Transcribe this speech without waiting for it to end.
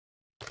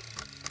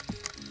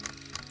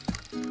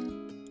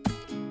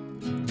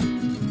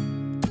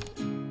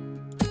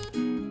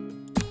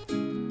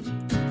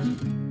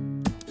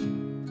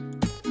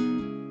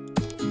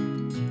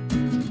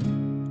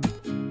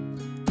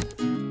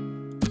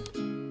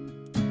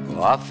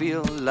I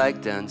feel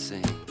like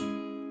dancing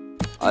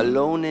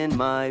alone in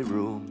my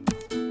room.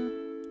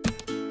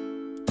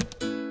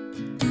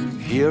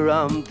 Here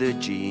I'm the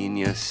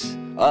genius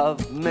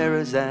of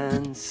mirrors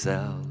and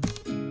cells.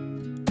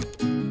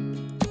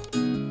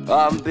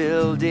 I'm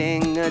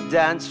building a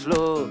dance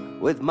floor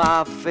with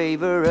my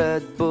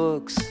favorite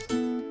books.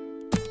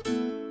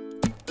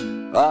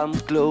 I'm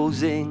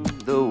closing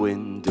the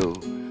window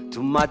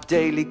to my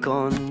daily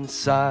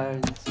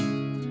concerns.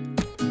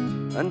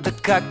 And the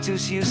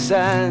cactus you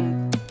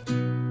send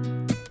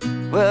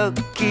will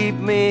keep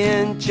me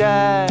in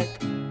check.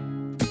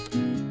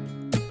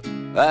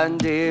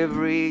 And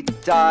every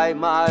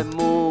time I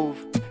move,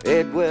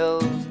 it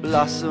will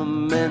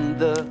blossom in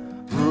the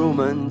room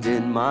and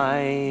in my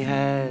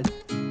head.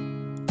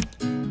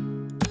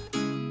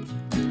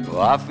 Oh,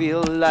 I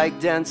feel like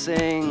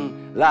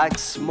dancing, like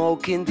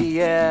smoke in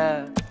the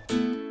air.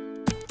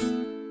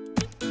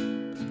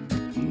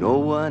 No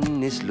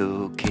one is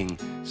looking,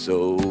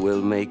 so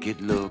we'll make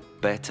it look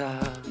better.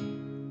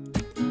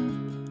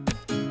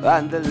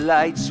 And the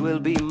lights will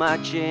be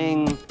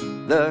matching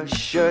the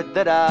shirt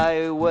that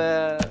I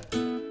wear.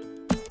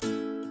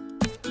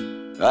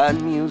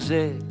 And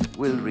music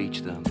will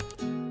reach them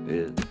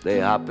if they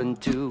happen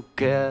to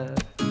care.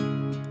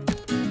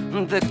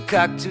 The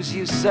cactus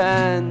you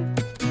send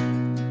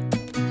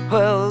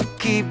will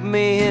keep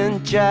me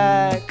in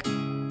check.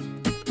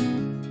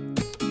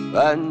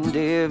 And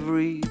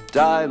every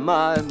time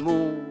I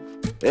move,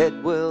 it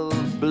will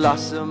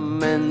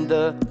blossom in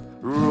the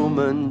room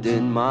and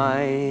in my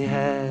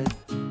head.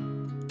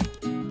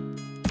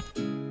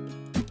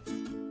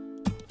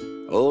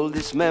 All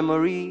these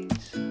memories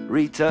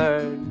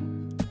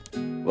return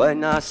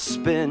when I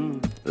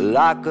spin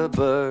like a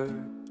bird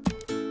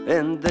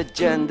in the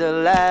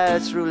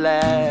genderless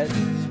roulette,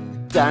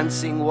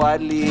 dancing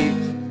wildly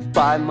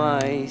by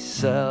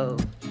myself.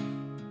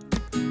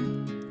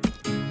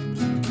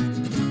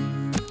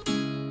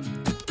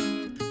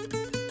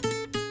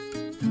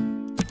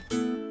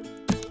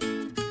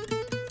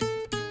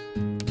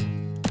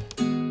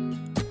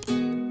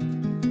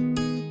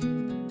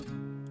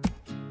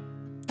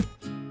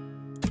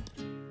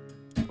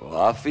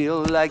 I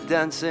feel like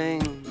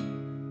dancing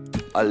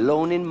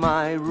alone in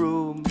my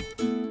room.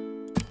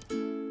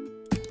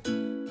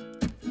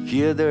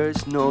 Here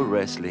there's no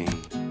wrestling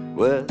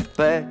with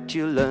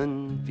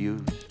petulant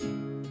views.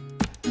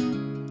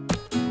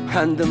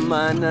 And the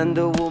man and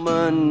the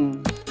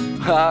woman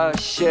are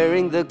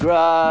sharing the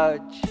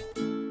garage.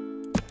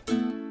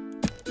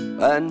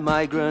 And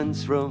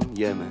migrants from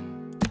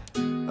Yemen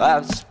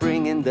have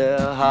spring in their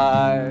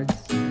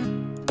hearts.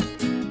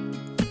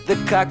 The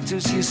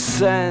cactus you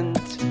sent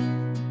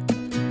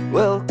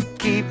will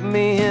keep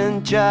me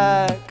in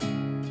check.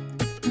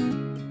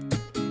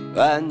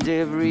 And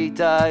every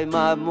time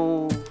I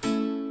move,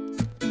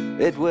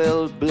 it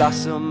will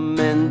blossom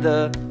in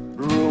the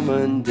room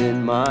and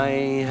in my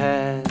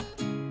head.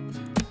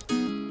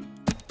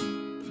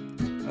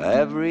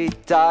 Every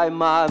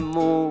time I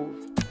move,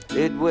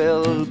 it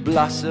will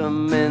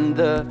blossom in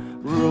the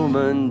room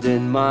and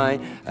in my.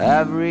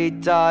 Every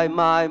time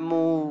I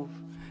move,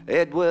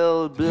 it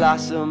will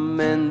blossom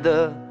in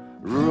the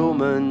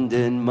room and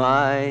in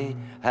my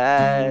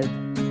head.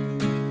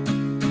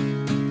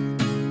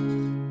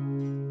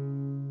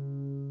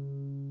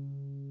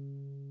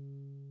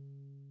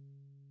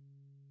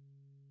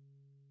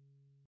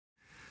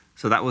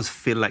 So that was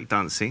Feel Like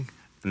Dancing,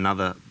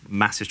 another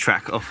massive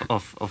track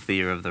of the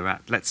Year of the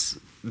Rat. Let's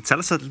tell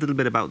us a little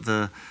bit about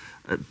the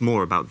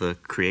more about the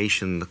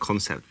creation, the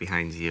concept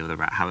behind the Year of the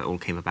Rat, how it all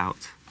came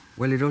about.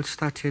 Well, it all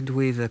started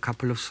with a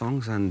couple of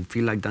songs, and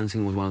Feel Like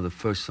Dancing was one of the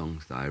first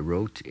songs that I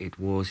wrote. It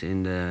was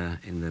in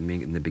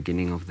the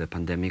beginning of the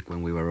pandemic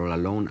when we were all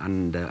alone,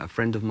 and a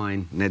friend of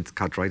mine, Ned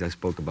Cartwright, I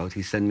spoke about,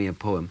 he sent me a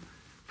poem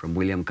from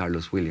William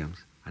Carlos Williams,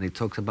 and it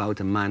talks about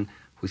a man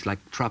who's like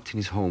trapped in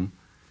his home,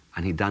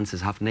 and he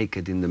dances half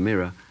naked in the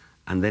mirror,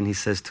 and then he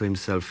says to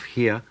himself,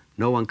 here,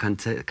 no one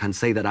can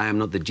say that I am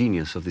not the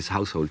genius of this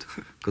household,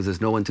 because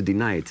there's no one to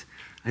deny it.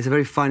 And it's a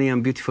very funny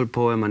and beautiful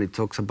poem, and it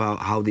talks about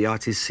how the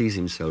artist sees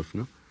himself,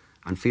 no?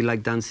 And Feel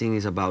Like Dancing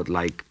is about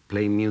like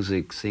playing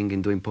music,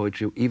 singing, doing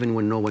poetry, even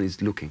when no one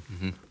is looking,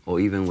 or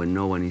even when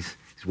no one is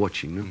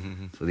watching, no?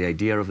 So the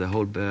idea of the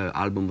whole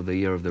album of the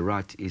Year of the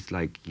Rat is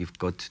like you've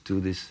got to do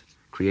this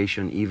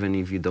creation even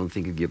if you don't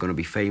think you're going to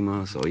be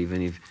famous, or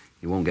even if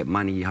you won't get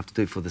money, you have to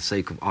do it for the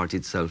sake of art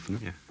itself, no?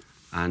 Yeah.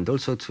 And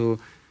also to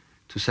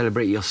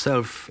celebrate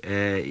yourself,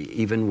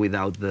 even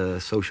without the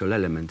social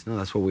element. No?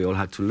 That's what we all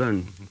had to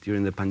learn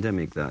during the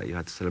pandemic, that you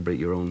had to celebrate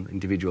your own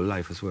individual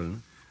life as well. No?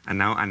 And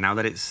now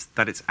that it's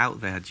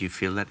out there, do you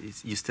feel that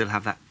you still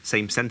have that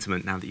same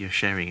sentiment now that you're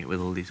sharing it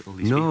with all these people?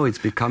 No, it's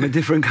become a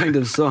different kind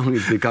of song.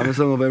 It's become a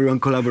song of everyone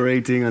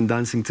collaborating and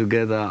dancing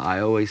together.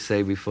 I always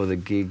say before the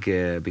gig,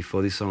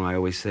 before this song, I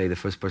always say the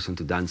first person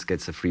to dance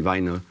gets a free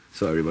vinyl.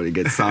 So everybody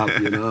gets up,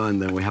 you know,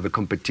 and then we have a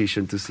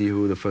competition to see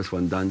who the first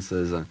one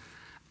dances.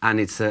 And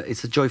it's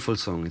a joyful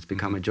song. It's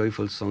become a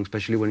joyful song,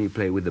 especially when you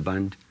play with the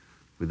band,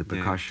 with the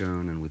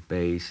percussion and with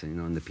bass, you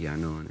know, and the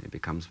piano, and it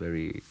becomes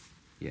very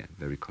yeah,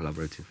 very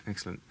collaborative.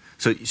 Excellent.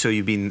 So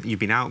you've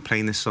been out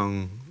playing this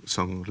song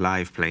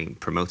live,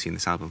 promoting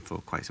this album for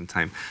quite some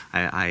time.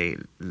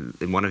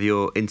 In one of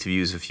your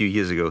interviews a few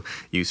years ago,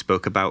 you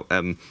spoke about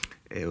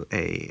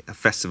a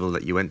festival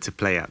that you went to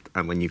play at,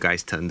 and when you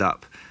guys turned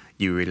up,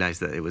 you realised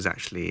that it was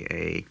actually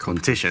a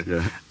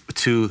competition,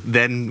 to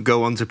then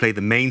go on to play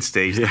the main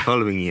stage the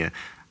following year.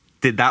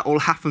 Did that all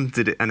happen?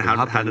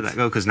 How did that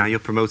go? Because now you're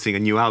promoting a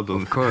new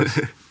album. Of course.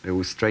 It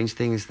was strange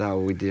things that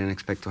we didn't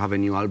expect to have a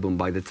new album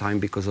by the time,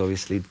 because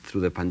obviously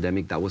through the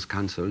pandemic that was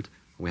cancelled.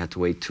 We had to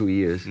wait 2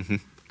 years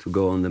to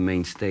go on the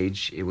main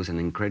stage. It was an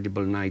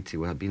incredible night. It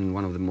had been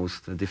one of the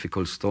most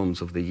difficult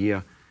storms of the year.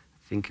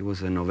 I think it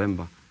was in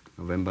November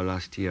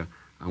last year.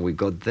 And we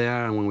got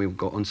there, and when we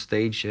got on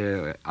stage,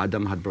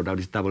 Adam had brought out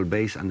his double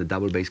bass, and the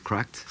double bass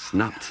cracked,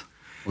 snapped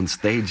on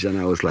stage, and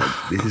I was like,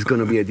 this is going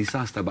to be a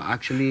disaster. But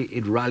actually,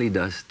 it rallied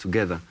us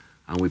together,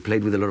 and we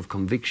played with a lot of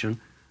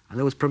conviction. And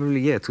there was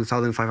probably,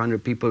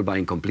 2,500 people, but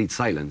in complete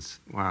silence.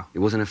 Wow. It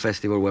wasn't a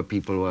festival where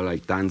people were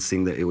like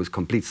dancing. It was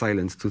complete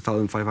silence.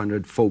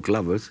 2,500 folk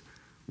lovers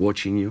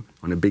watching you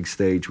on a big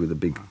stage with a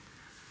big... Wow.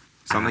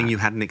 Something you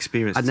hadn't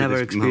experienced. I'd never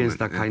experienced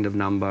that kind of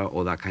number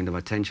or that kind of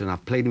attention.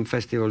 I've played in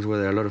festivals where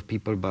there are a lot of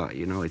people, but,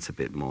 you know, it's a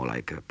bit more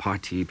like a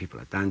party. People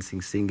are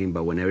dancing, singing,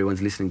 but when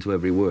everyone's listening to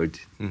every word.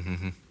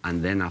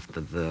 And then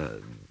after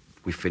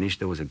we finished,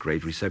 there was a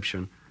great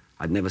reception.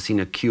 I'd never seen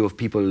a queue of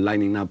people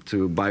lining up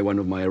to buy one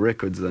of my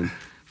records, and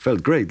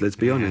felt great, let's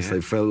be honest.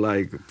 I felt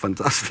like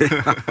fantastic.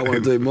 I want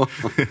to do it more.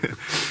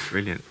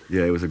 Brilliant.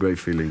 Yeah, it was a great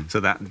feeling. So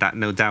that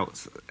no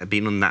doubt,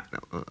 being on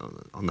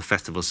the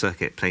festival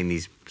circuit, playing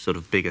these sort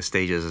of bigger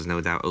stages has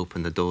no doubt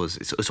opened the doors.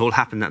 It's all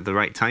happened at the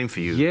right time for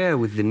you. Yeah,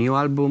 with the new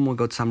album, we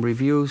got some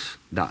reviews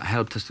that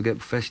helped us to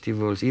get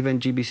festivals. Even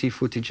GBC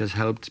footage has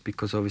helped,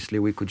 because obviously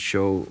we could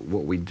show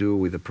what we do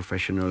with a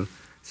professional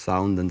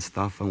sound and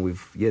stuff, and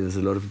there's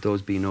a lot of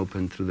doors being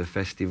opened through the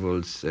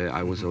festivals.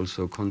 I was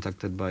also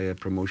contacted by a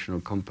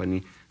promotional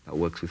company that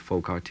works with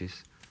folk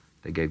artists.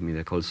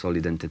 They're called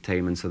Solid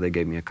Entertainment, so they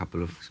gave me a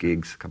couple of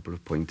gigs, a couple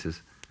of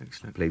pointers.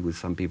 Excellent. I played with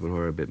some people who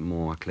are a bit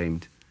more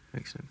acclaimed.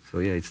 Excellent. So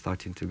yeah, it's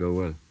starting to go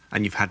well.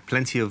 And you've had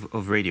plenty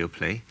of radio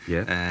play.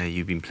 Yeah.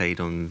 You've been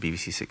played on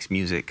BBC Six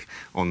Music,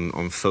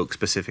 on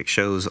folk-specific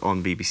shows,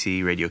 on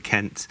BBC Radio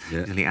Kent.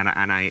 Yeah.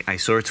 And I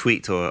saw a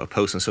tweet or a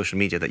post on social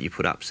media that you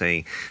put up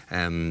saying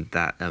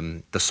that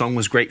the song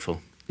was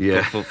grateful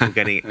for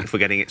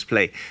getting its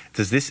play.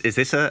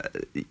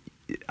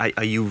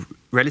 Are you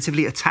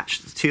relatively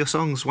attached to your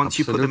songs once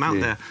you put them out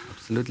there?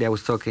 Absolutely. I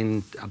was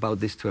talking about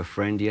this to a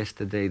friend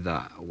yesterday,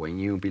 that when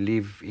you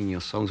believe in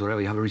your songs or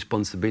whatever, you have a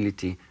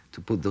responsibility to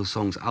put those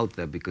songs out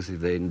there, because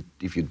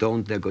if you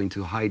don't, they're going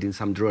to hide in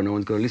some drawer, no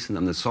one's going to listen,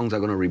 and the songs are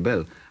going to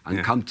rebel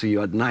and come to you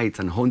at night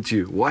and haunt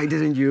you. Why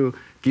didn't you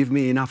give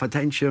me enough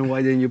attention?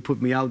 Why didn't you put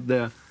me out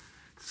there?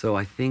 So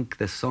I think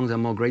the songs are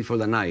more grateful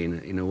than I,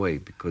 in a way,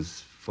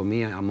 because for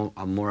me, I'm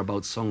more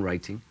about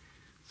songwriting.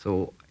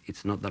 So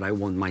it's not that I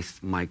want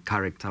my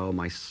character or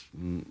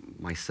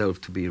myself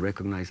to be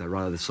recognized. I'd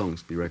rather the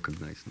songs be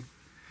recognized.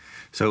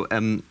 So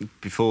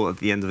before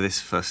the end of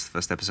this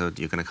first episode,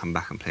 you're going to come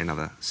back and play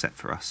another set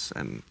for us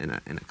in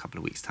a couple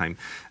of weeks' time.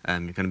 You're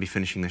going to be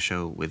finishing the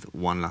show with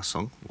one last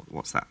song.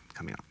 What's that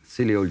coming up?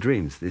 Silly Old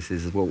Dreams. This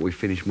is what we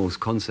finish most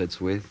concerts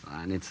with,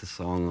 and it's a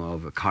song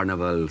of a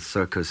carnival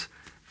circus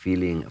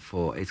feeling.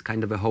 It's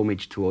kind of a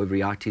homage to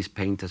every artist,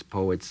 painters,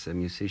 poets, and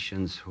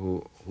musicians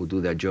who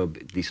do their job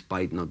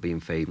despite not being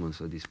famous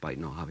or despite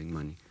not having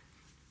money.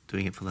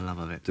 Doing it for the love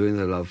of it. Doing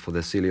the love for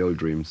the silly old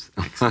dreams.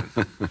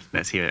 Excellent.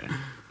 Let's hear it.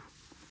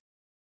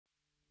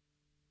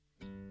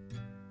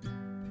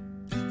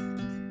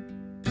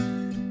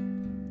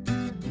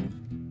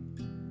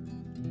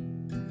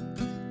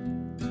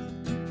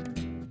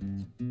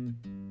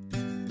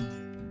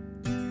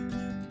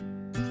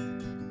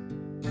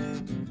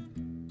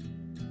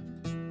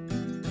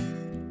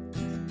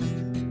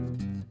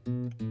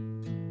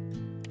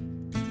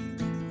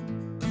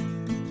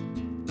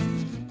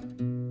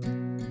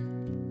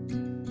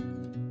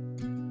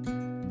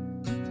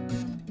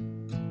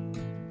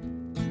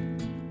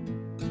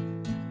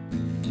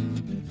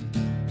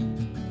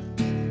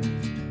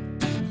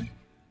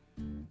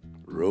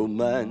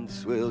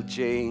 Romance will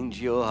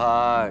change your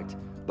heart,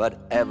 but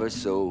ever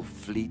so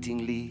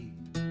fleetingly.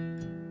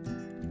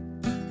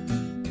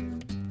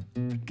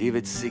 Give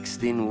it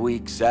 16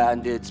 weeks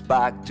and it's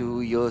back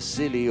to your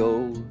silly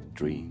old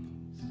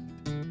dreams.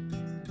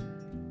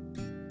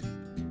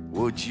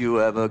 Would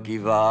you ever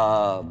give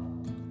up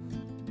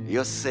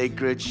your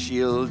sacred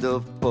shield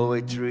of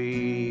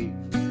poetry?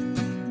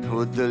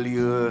 Would the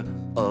lure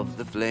of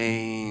the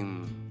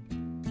flame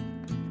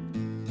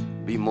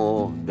be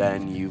more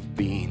than you've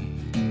been?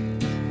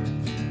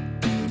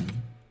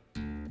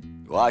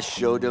 I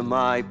showed her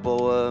my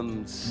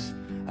poems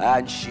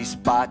and she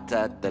spat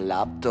at the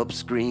laptop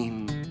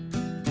screen.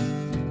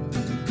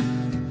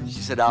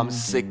 She said I'm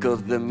sick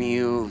of the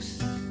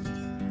muse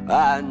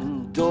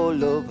and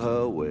all of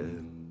her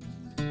whims.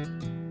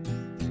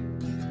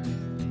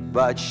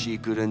 But she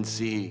couldn't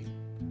see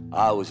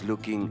I was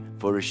looking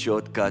for a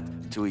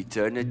shortcut to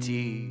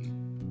eternity.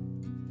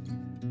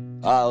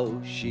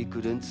 How she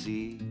couldn't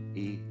see.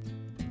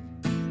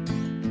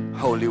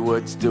 Only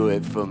words do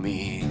it for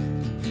me.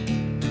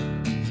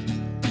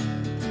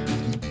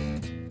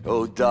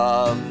 Oh,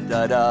 dum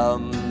da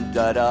dum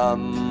da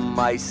dum,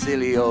 my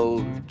silly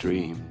old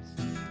dreams.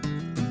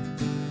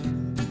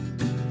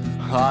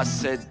 I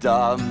said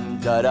dum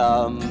da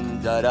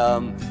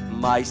dum,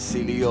 my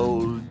silly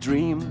old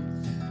dreams.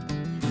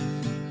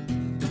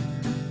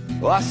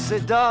 I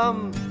said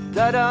dum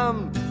da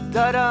dum,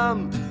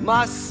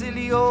 my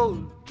silly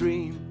old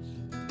dreams.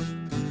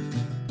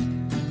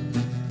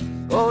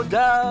 Oh,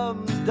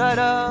 dum da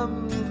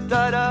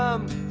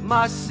dum,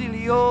 my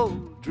silly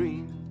old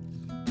dreams.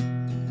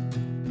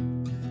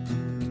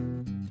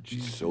 She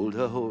sold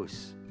her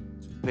horse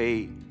to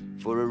pay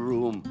for a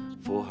room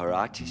for her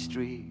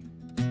artistry.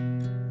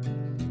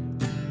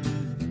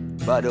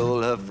 But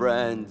all her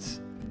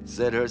friends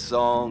said her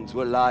songs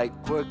were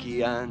like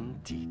quirky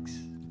antiques.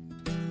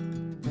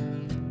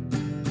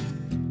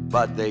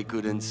 But they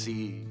couldn't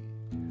see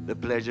the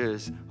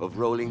pleasures of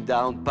rolling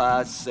down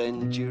past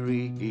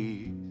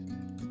centuries,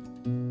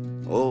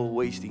 or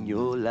wasting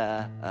your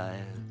life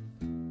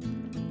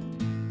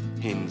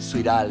in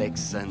sweet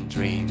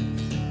Alexandrine.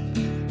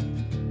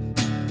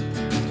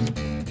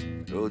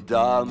 Oh,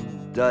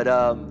 dum da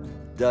dum,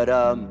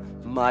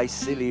 my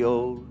silly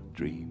old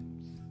dreams.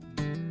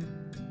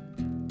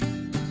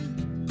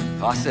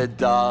 I said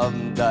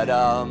dum da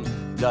dum,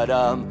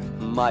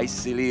 my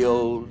silly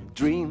old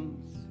dreams.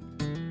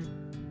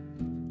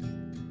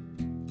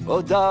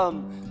 Oh,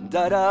 dum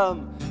da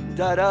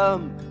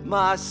dum,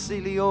 my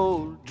silly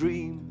old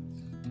dreams.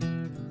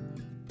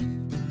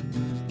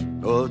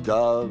 Oh,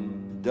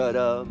 dum da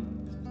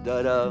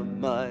dum,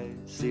 my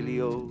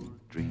silly old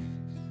dreams.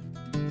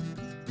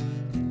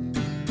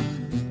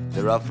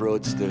 The rough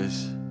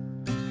roadsters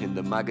in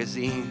the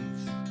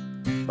magazines,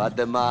 but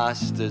the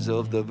masters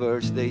of the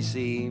verse they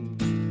seem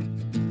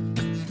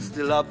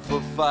still up for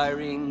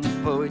firing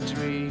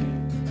poetry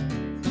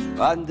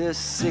and they're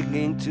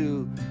singing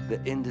to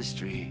the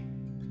industry,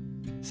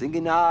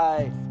 singing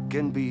I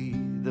can be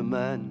the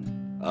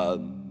man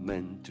I'm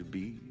meant to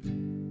be.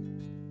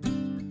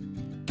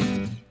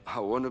 I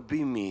wanna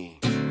be me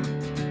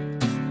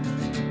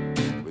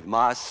with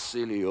my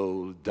silly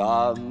old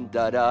dum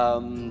da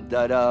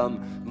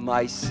dum,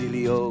 my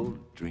silly old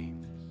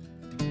dreams.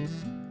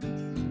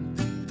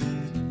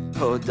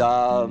 Oh,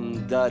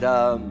 dum da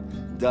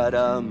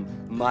dum,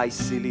 my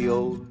silly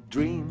old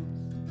dreams.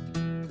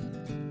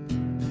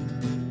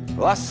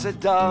 Oh, I said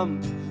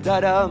dum da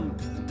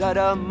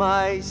dum,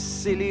 my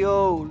silly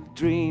old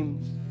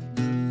dreams.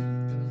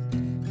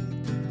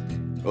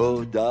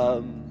 Oh,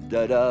 dum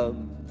da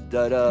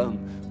dum,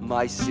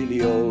 my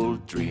silly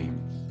old dreams.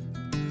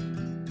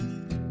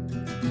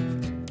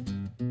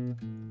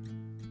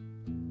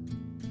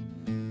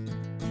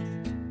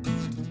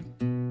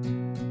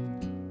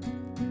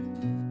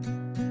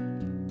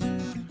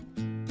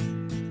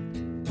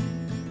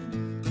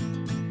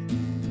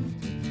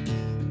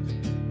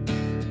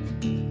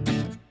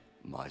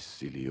 My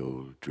silly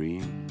old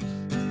dreams.